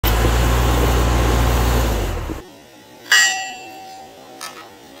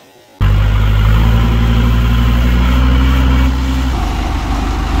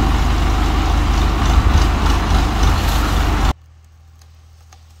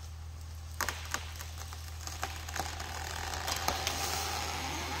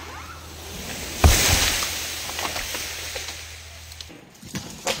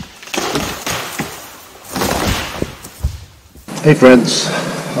Hey friends,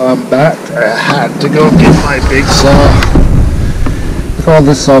 I'm back. I had to go get my big saw. I call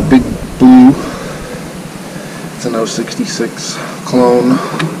this saw Big Blue. It's an 066 clone,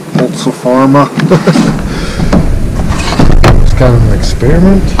 Holzfforma. It's kind of an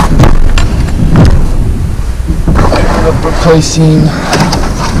experiment. I ended up replacing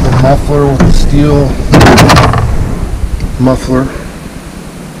the muffler with the steel muffler,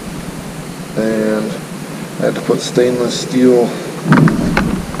 and I had to put stainless steel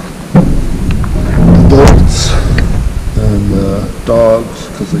bolts and dogs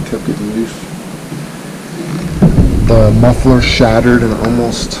because they kept getting loose. The muffler shattered and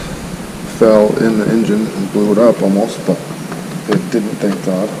almost fell in the engine and blew it up almost, but it didn't, thank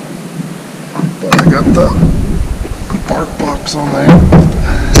God. But I got the bark box on there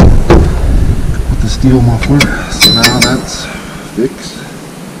with the steel muffler, so now that's fixed.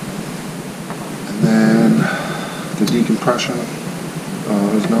 And then the decompression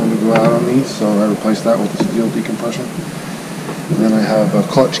is known to go out on these, so I replaced that with the steel decompression. And then I have a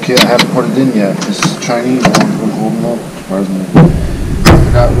clutch kit. I haven't put it in yet. This Chinese one's been holding up, surprisingly.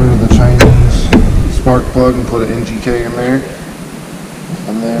 I got rid of the Chinese spark plug and put an NGK in there.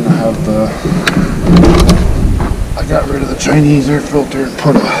 And then I got rid of the Chinese air filter and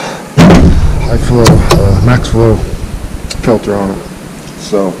put a high flow, max flow filter on it.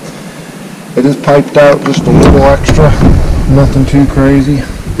 So it is piped out just a little extra, nothing too crazy.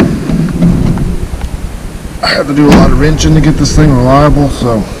 I had to do a lot of wrenching to get this thing reliable,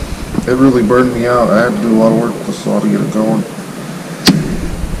 so it really burned me out. I had to do a lot of work with the saw to get it going.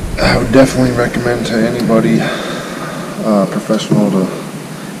 I would definitely recommend to anybody professional to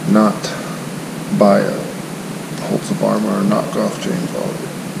not buy a Holzfforma or knockoff chainsaw.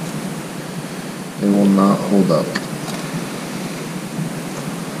 They will not hold up.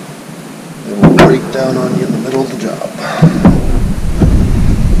 It will break down on you in the middle of the job.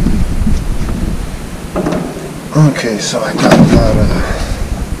 Okay, so I got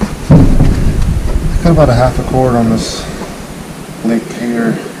about a half a cord on this link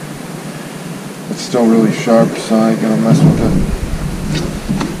here. It's still really sharp, so I ain't gonna mess with it.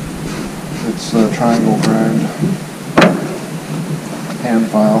 It's a triangle grind hand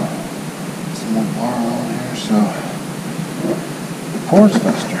file. Some more bar on here, so it pours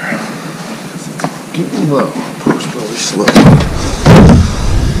faster. Getting low, pours really slow.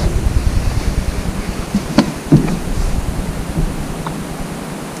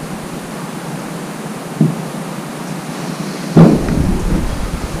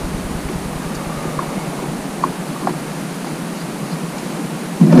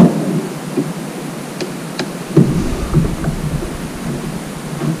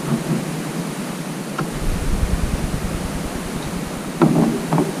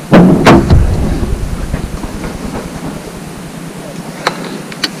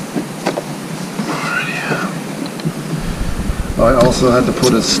 I also had to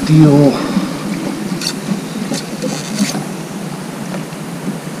put a steel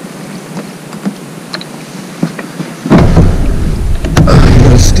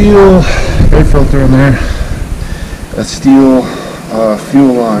air filter in there, a steel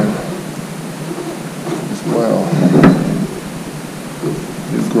fuel line as well,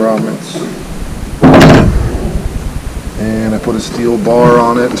 these grommets, and I put a steel bar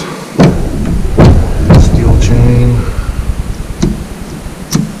on it, steel chain.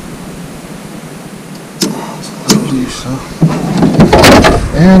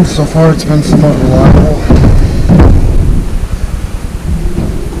 And so far it's been somewhat reliable.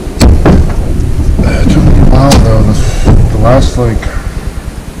 It took me a while though. The last like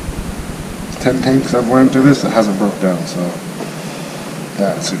 10 tanks I've went through this, it hasn't broke down, so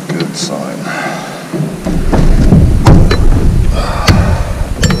that's a good sign.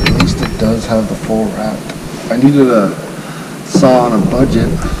 At least it does have the full wrap. I needed a saw on a budget,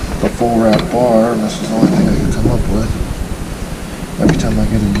 the full wrap bar, and this was the only thing I could come up with. Every time I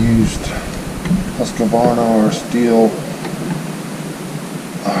get a used Husqvarna or steel,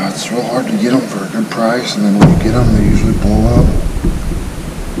 it's real hard to get them for a good price, and then when you get them, they usually blow up.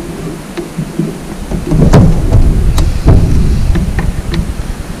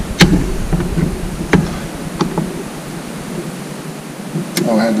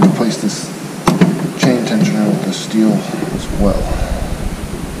 Oh, I had to replace this chain tensioner with the steel as well.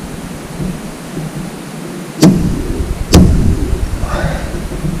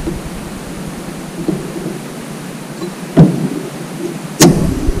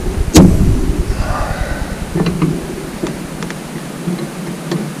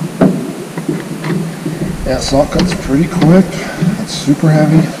 Yeah, saw cuts pretty quick. It's super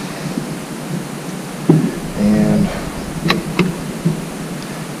heavy, and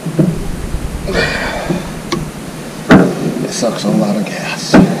sucks a lot of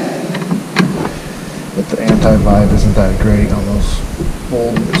gas. But the anti-vibe isn't that great on those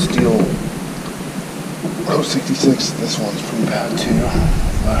old steel 066. This one's pretty bad too.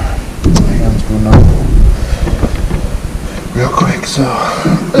 My hands go numb real quick, so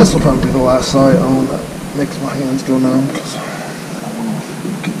this will probably be the last saw I own that makes my hands go numb because I don't want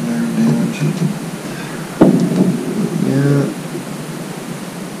to get nerve damage. Yeah,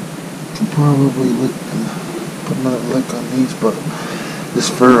 I'll probably put another lick on these, but this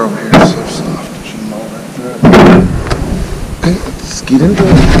fur over here is so soft. It should mold right through it. Okay, let's get into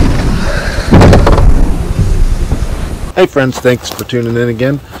it. Hey friends, thanks for tuning in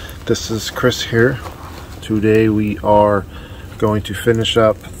again. This is Chris here. Today we are going to finish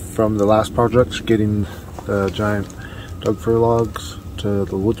up from the last project, getting the giant Doug fir logs to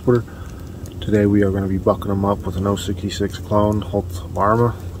the wood splitter. Today we are going to be bucking them up with an 066 clone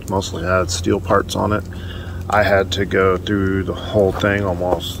Holzfforma. Mostly had steel parts on it. I had to go through the whole thing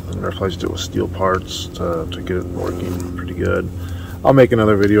almost and replaced it with steel parts to get it working pretty good. I'll make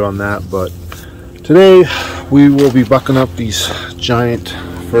another video on that, but today we will be bucking up these giant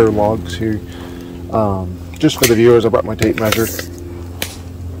fir logs here. Just for the viewers, I brought my tape measure.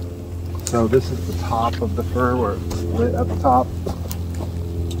 So this is the top of the fir where it's split at the top.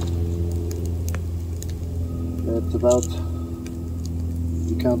 It's about,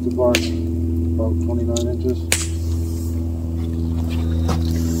 you count the bark, about 29 inches.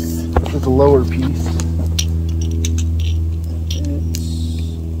 It's a lower piece.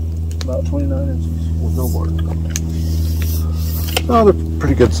 It's about 29 inches with no bark. Well, they're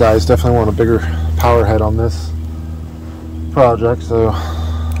pretty good size. Definitely want a bigger power head on this project. So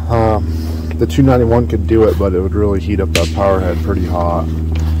the 291 could do it, but it would really heat up that power head pretty hot.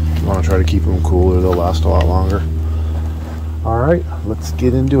 You want to try to keep them cooler, they'll last a lot longer. Alright, let's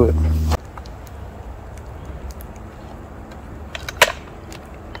get into it.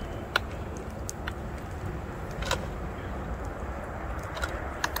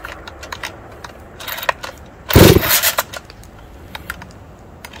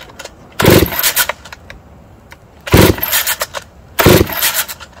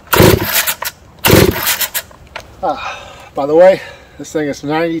 By the way, this thing is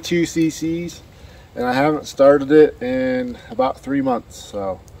 92 cc's and I haven't started it in about 3 months,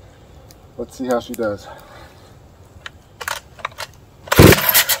 so let's see how she does.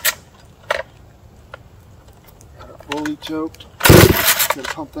 Got it fully choked. Gotta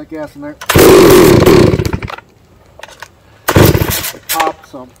pump that gas in there. It popped,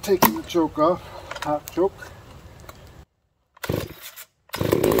 so I'm taking the choke off. Half choke.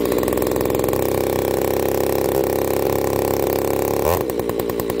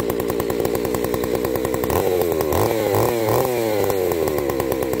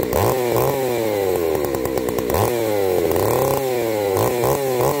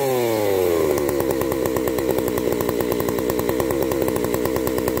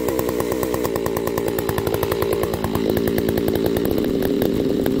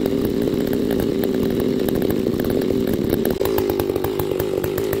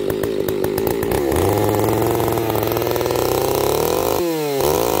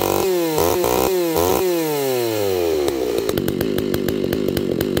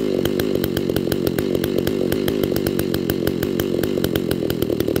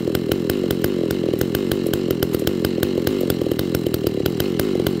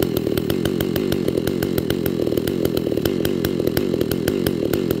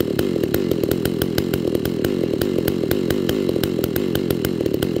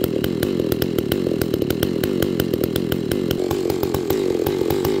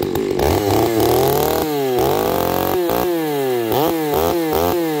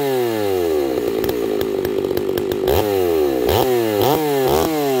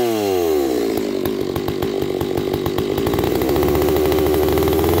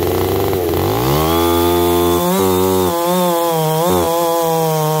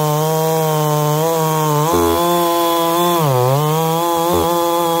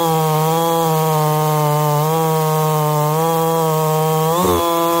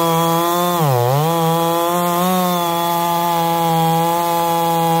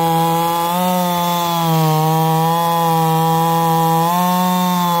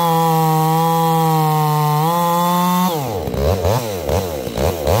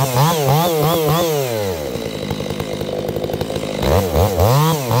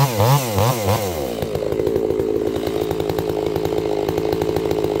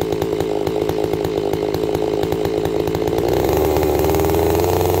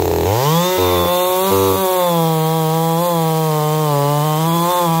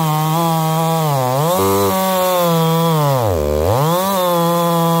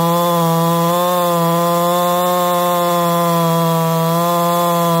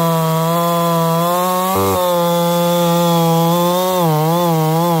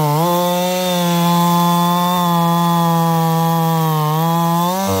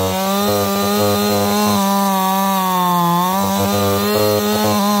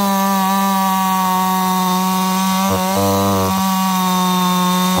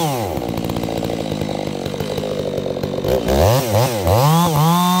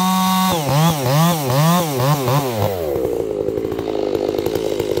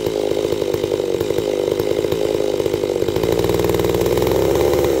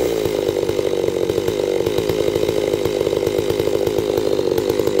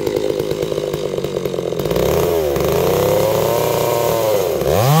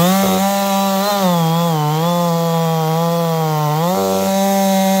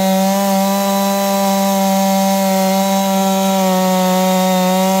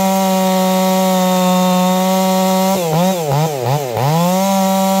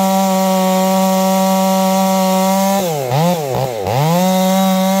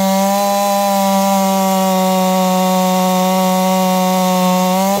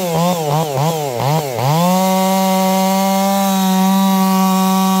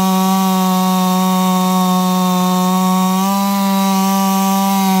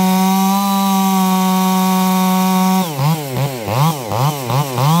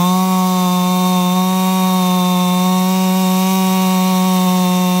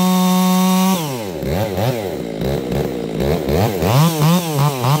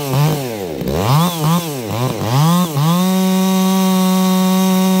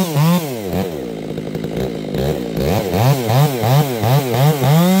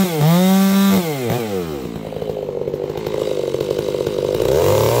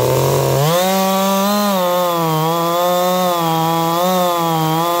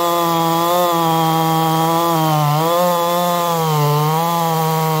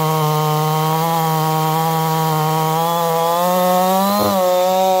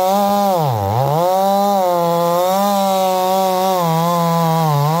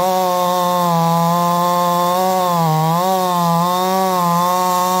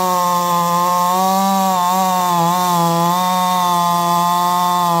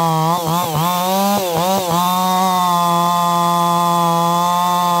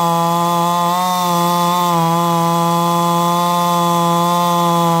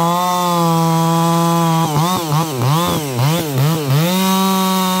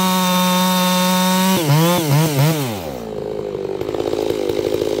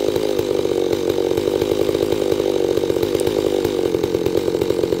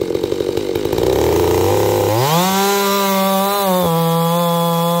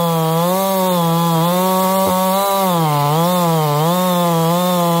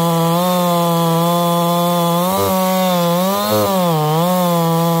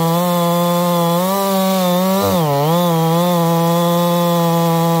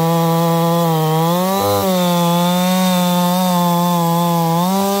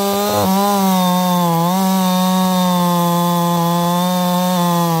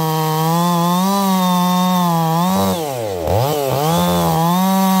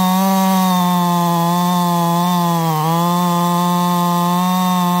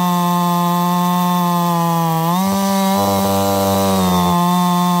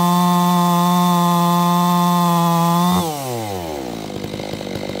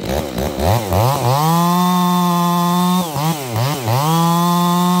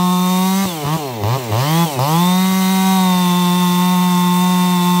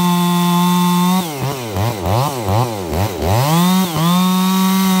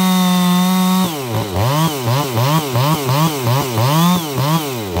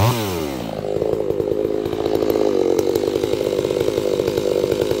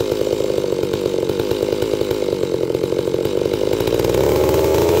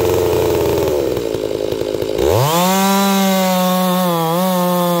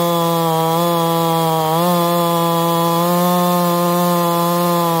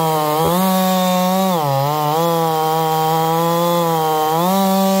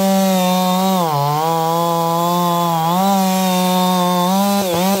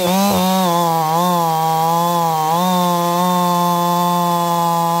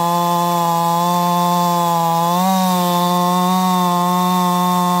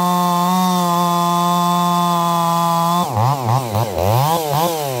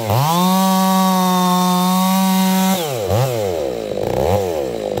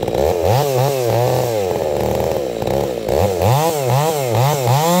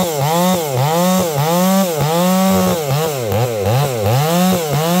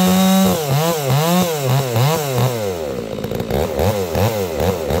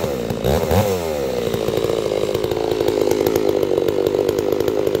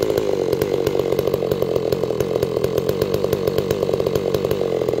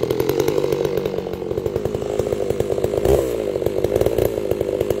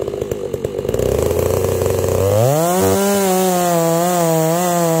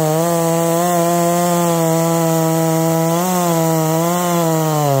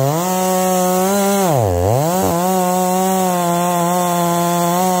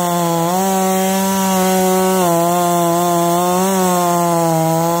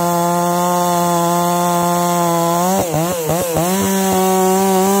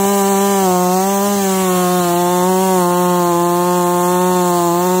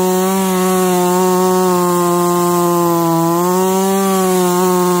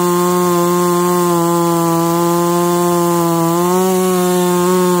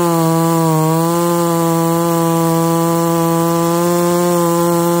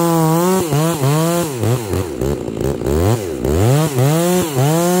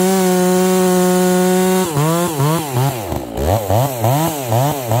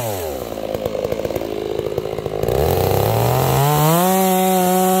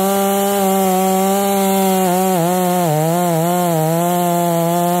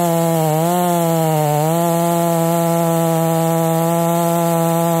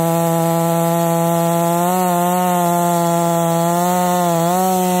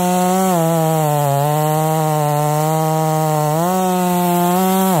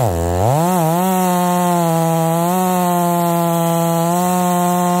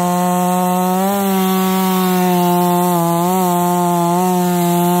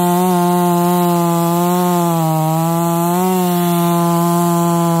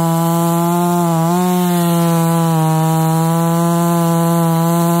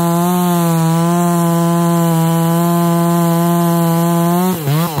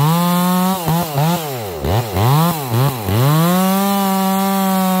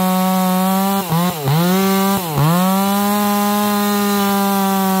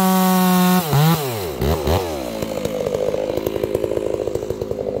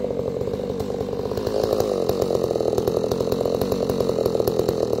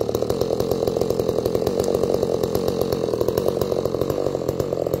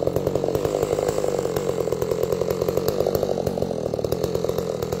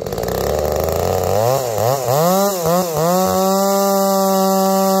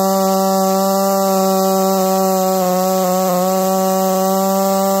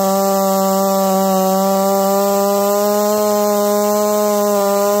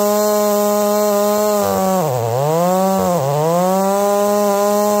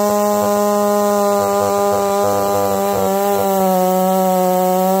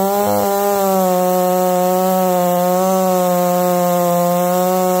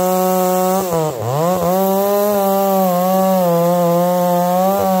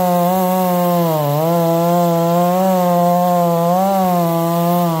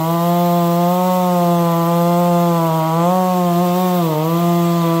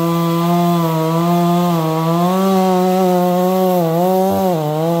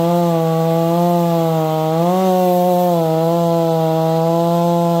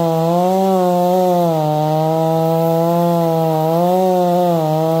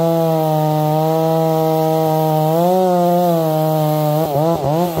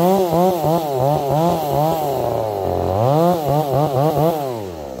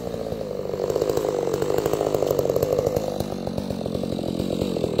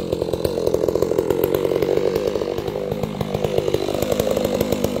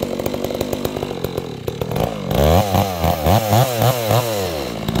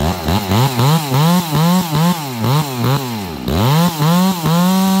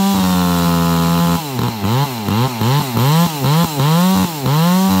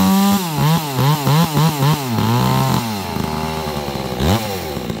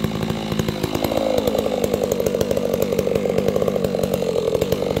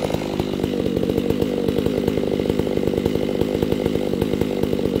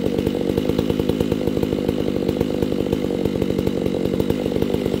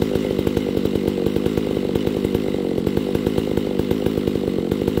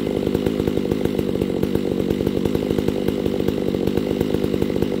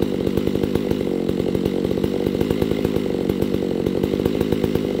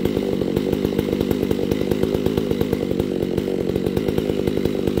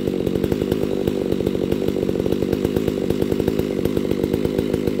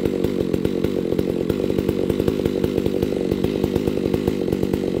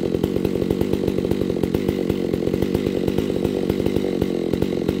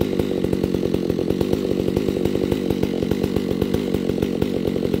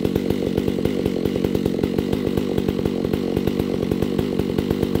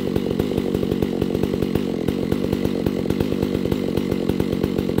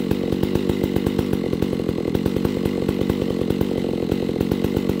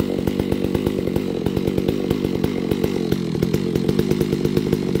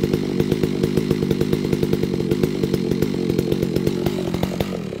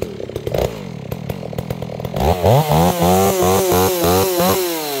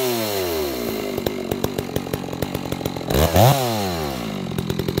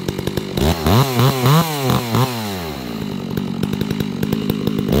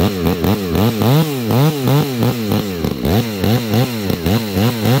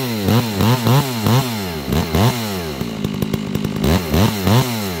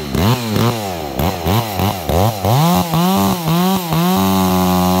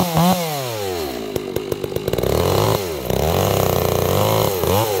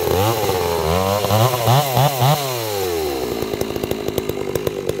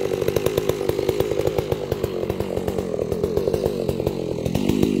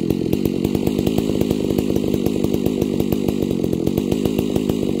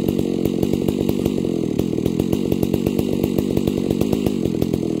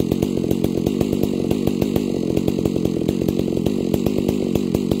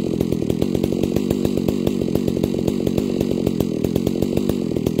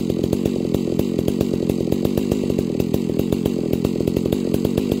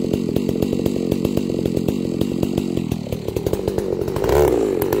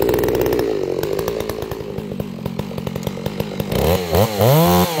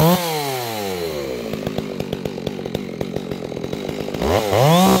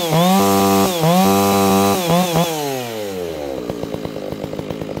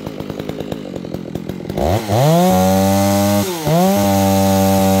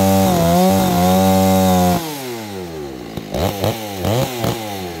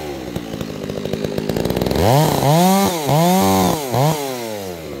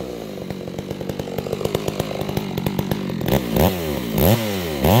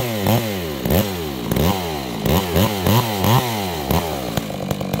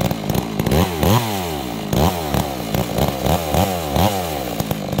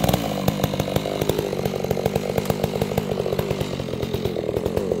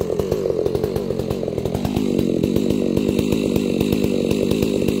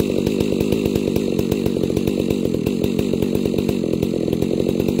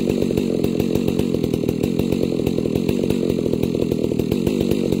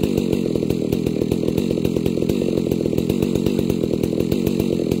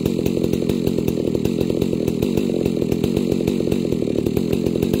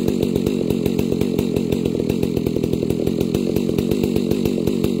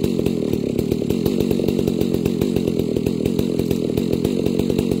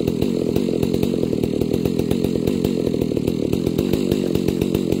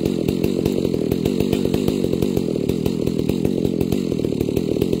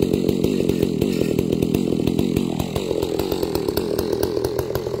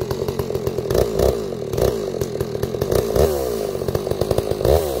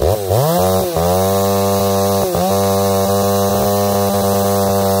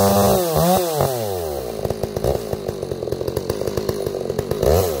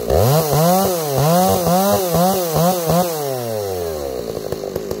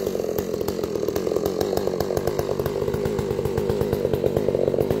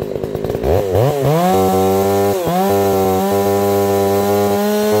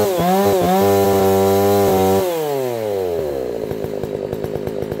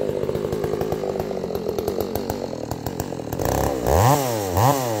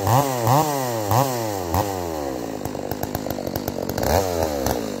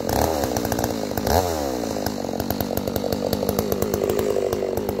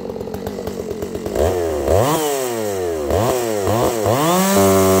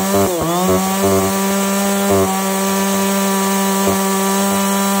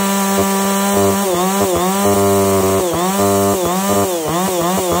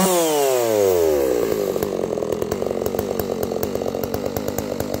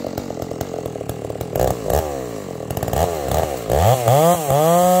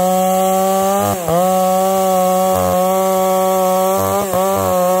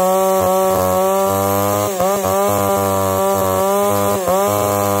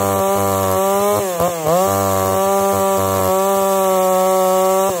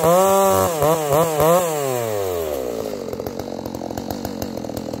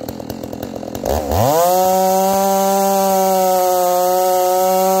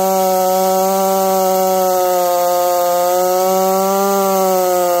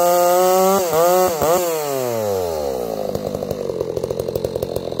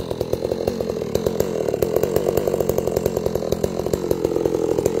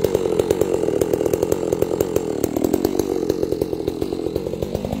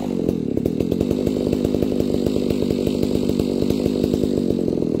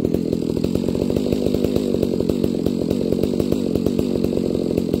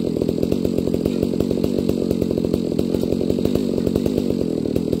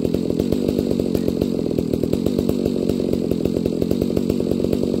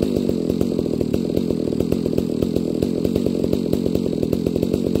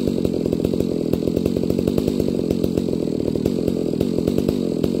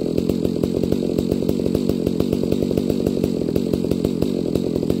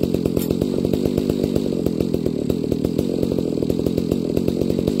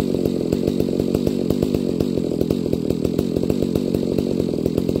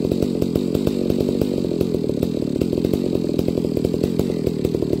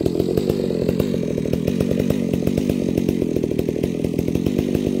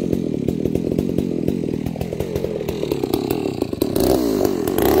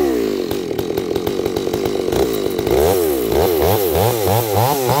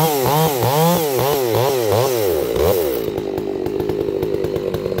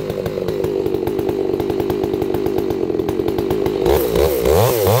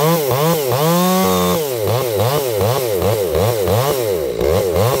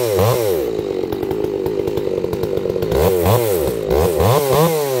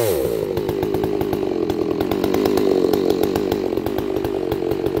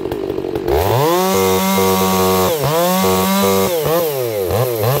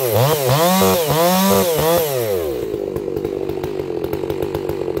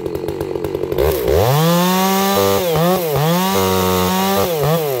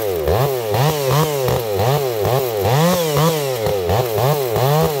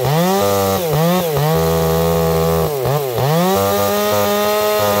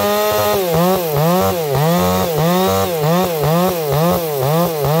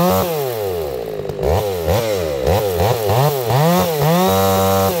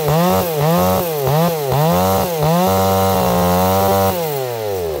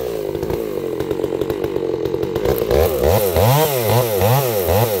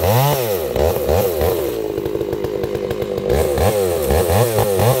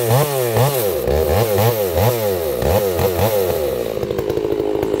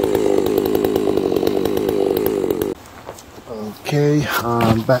 Okay,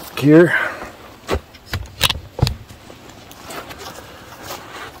 I'm back here.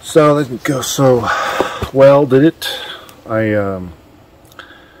 So that didn't go so well, did it? Like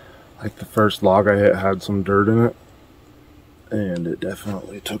the first log I hit had some dirt in it, and it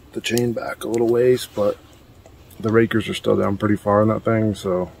definitely took the chain back a little ways, but the rakers are still down pretty far in that thing,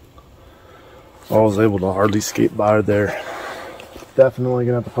 so I was able to hardly skate by there. Definitely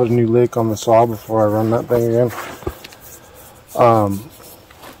gonna have to put a new lick on the saw before I run that thing again.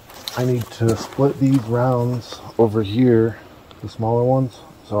 I need to split these rounds over here, the smaller ones,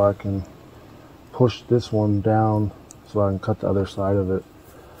 so I can push this one down so I can cut the other side of it.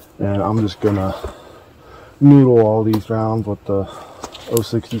 And I'm just gonna noodle all these rounds with the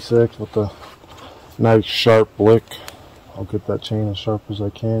 066 with the nice sharp lick. I'll get that chain as sharp as I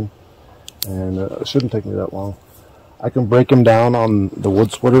can, and it shouldn't take me that long. I can break them down on the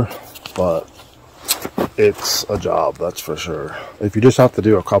wood splitter, but it's a job, that's for sure. If you just have to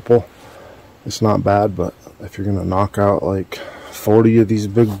do a couple, it's not bad, but if you're gonna knock out like 40 of these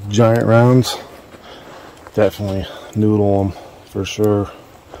big giant rounds, definitely noodle them for sure.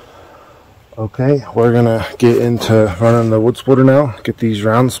 Okay, we're gonna get into running the wood splitter now, get these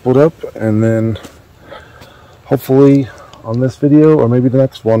rounds split up, and then hopefully on this video or maybe the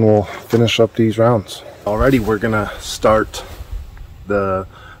next one we'll finish up these rounds. Alrighty, we're gonna start the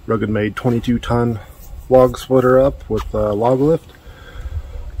RuggedMade 22-ton log splitter up with a log lift.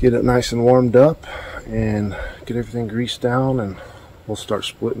 Get it nice and warmed up and get everything greased down, and we'll start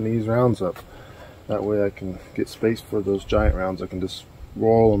splitting these rounds up. That way I can get space for those giant rounds. I can just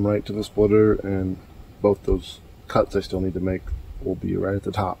roll them right to the splitter, and both those cuts I still need to make will be right at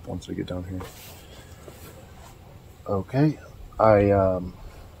the top once I get down here. Okay,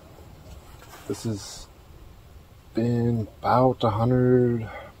 this has been about 100,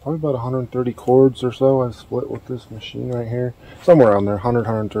 probably about 130 cords or so I've split with this machine right here. Somewhere around there, 100,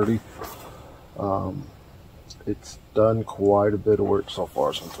 130. It's done quite a bit of work so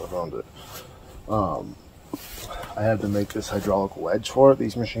far since I found it. I had to make this hydraulic wedge for it.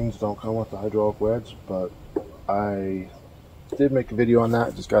 These machines don't come with the hydraulic wedge, but I did make a video on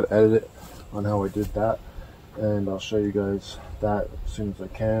that. Just got to edit it on how I did that, and I'll show you guys that as soon as I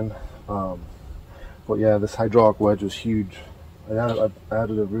can. But yeah, this hydraulic wedge was huge. I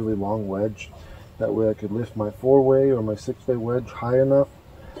added a really long wedge. That way I could lift my 4-way or my 6-way wedge high enough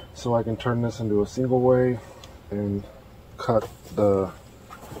so I can turn this into a single way and cut the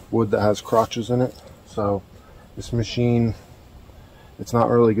wood that has crotches in it. So this machine, it's not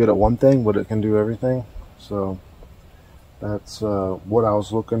really good at one thing, but it can do everything. So that's what I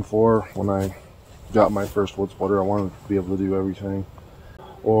was looking for when I got my first wood splitter. I wanted to be able to do everything.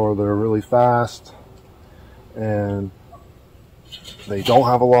 Or they're really fast and they don't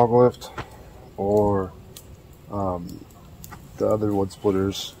have a log lift, or the other wood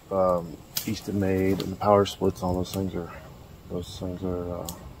splitters, Easton Made and the power splits, all those things are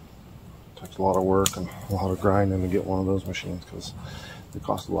takes a lot of work and a lot of grinding to get one of those machines because they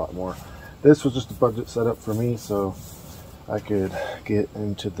cost a lot more. This was just a budget setup for me so I could get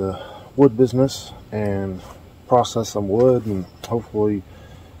into the wood business and process some wood, and hopefully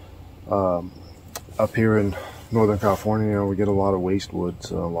up here in Northern California, we get a lot of waste wood,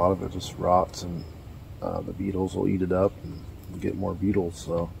 so a lot of it just rots and the beetles will eat it up and we get more beetles.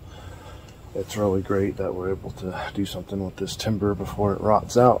 So it's really great that we're able to do something with this timber before it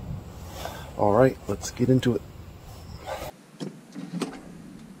rots out. Alright, let's get into it.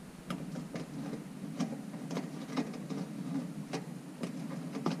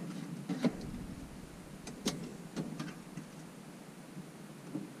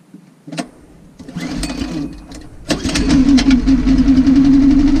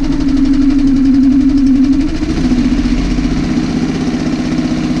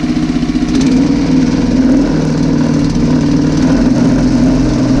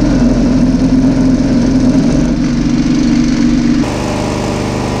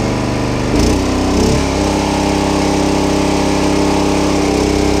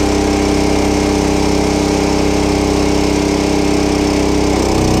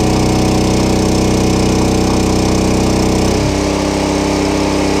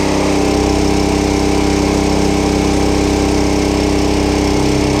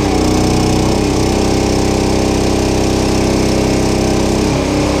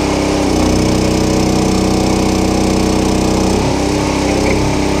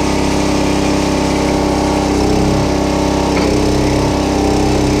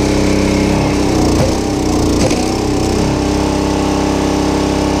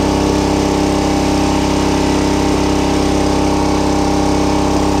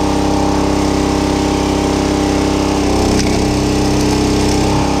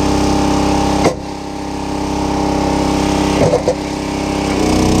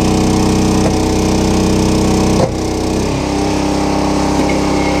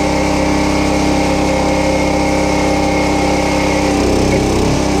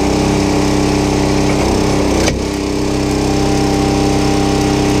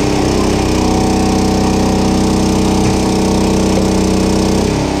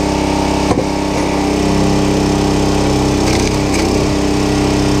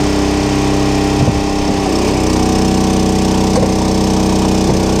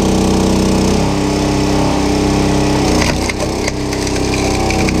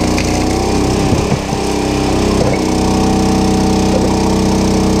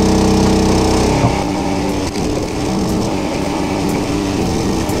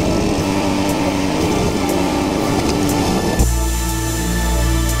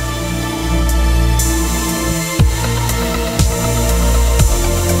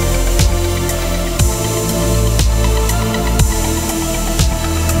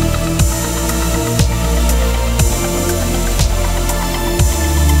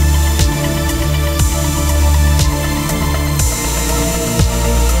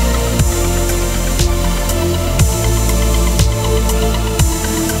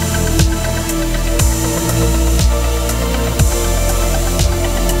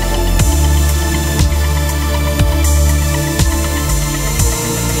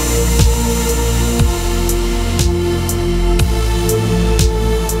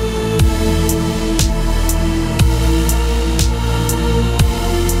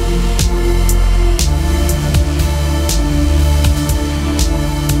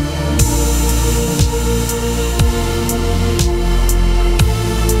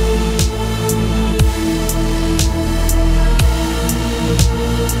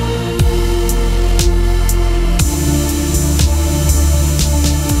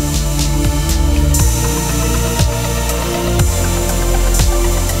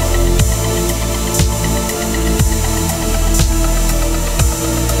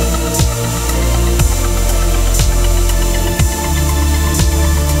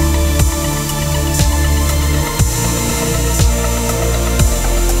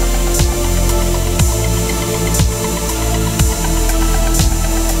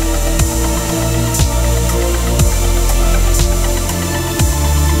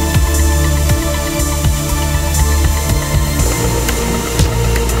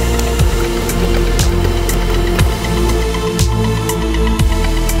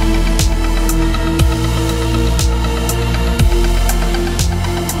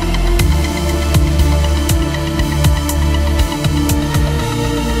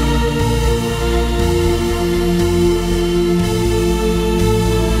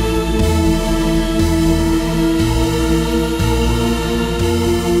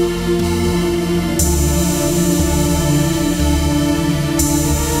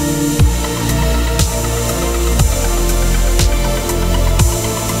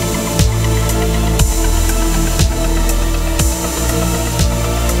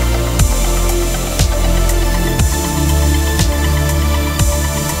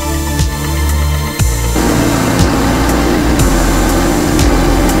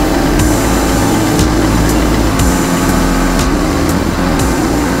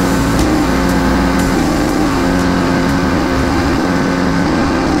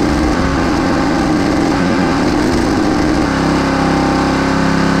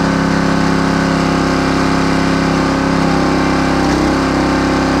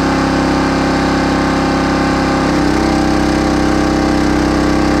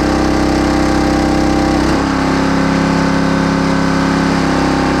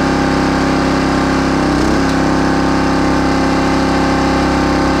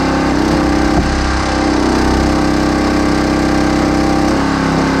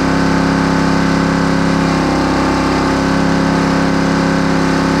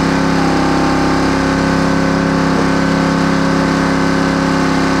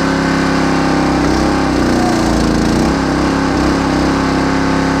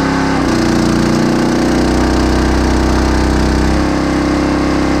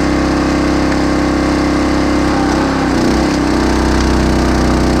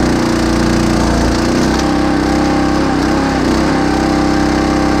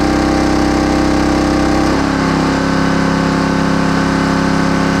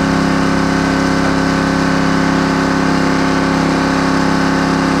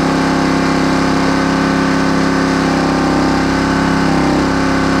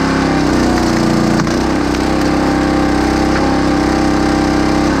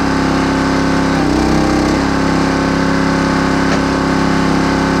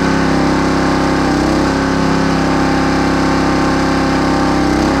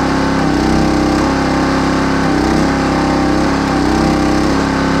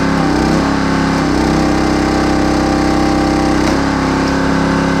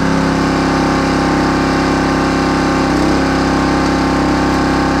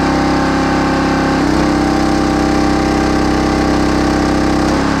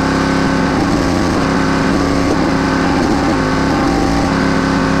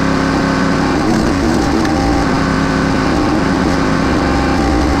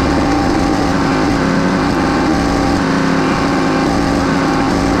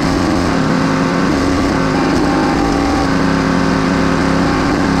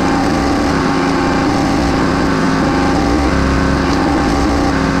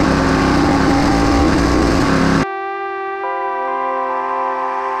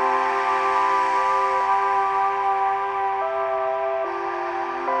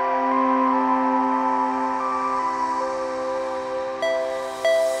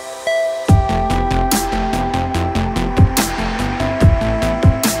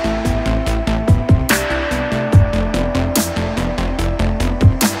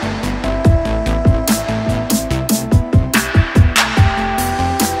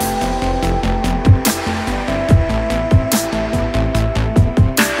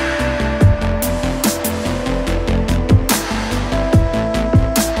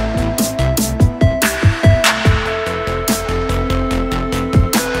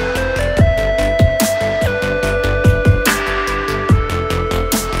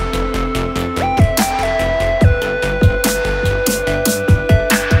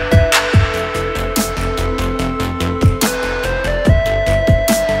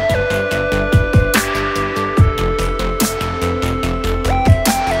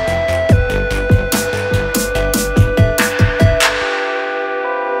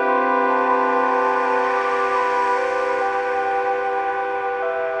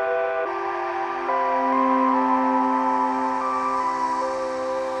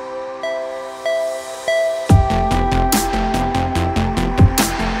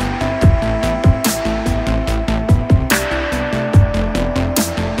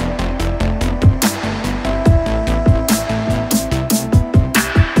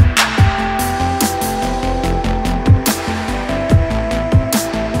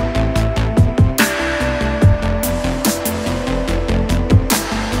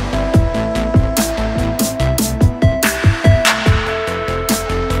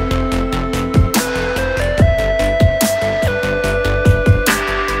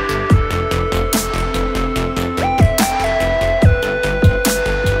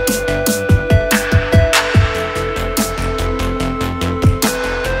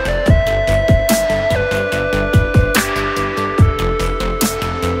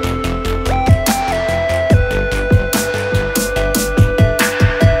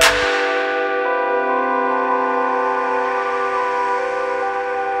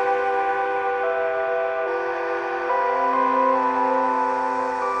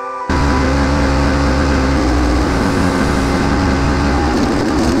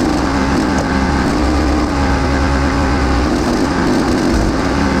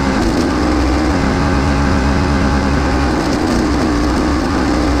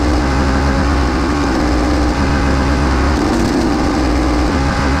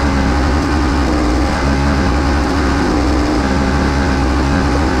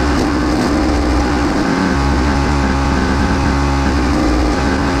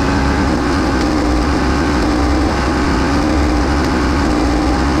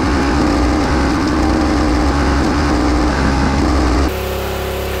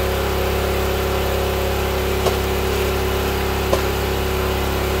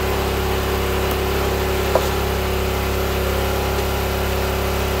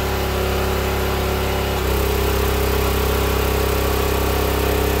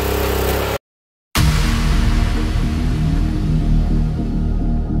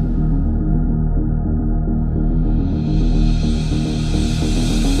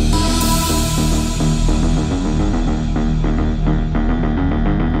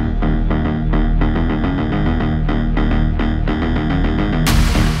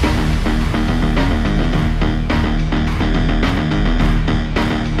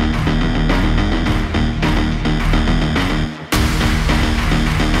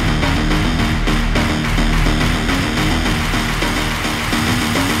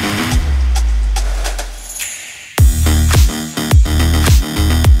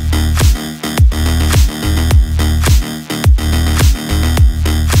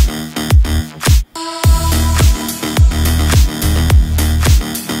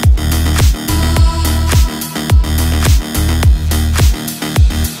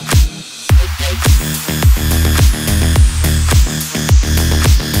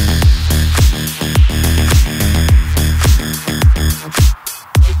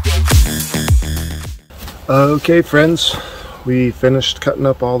 Okay friends, we finished cutting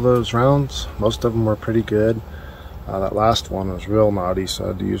up all those rounds. Most of them were pretty good. That last one was real naughty, so I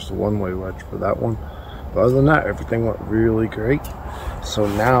had to use the one-way wedge for that one. But other than that, everything went really great. So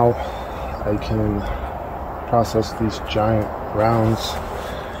now I can process these giant rounds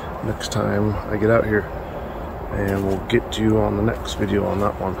next time I get out here. And we'll get to you on the next video on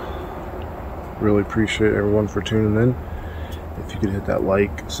that one. Really appreciate everyone for tuning in. If you could hit that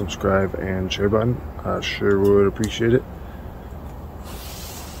like, subscribe, and share button, I sure would appreciate it.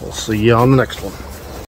 We'll see you on the next one.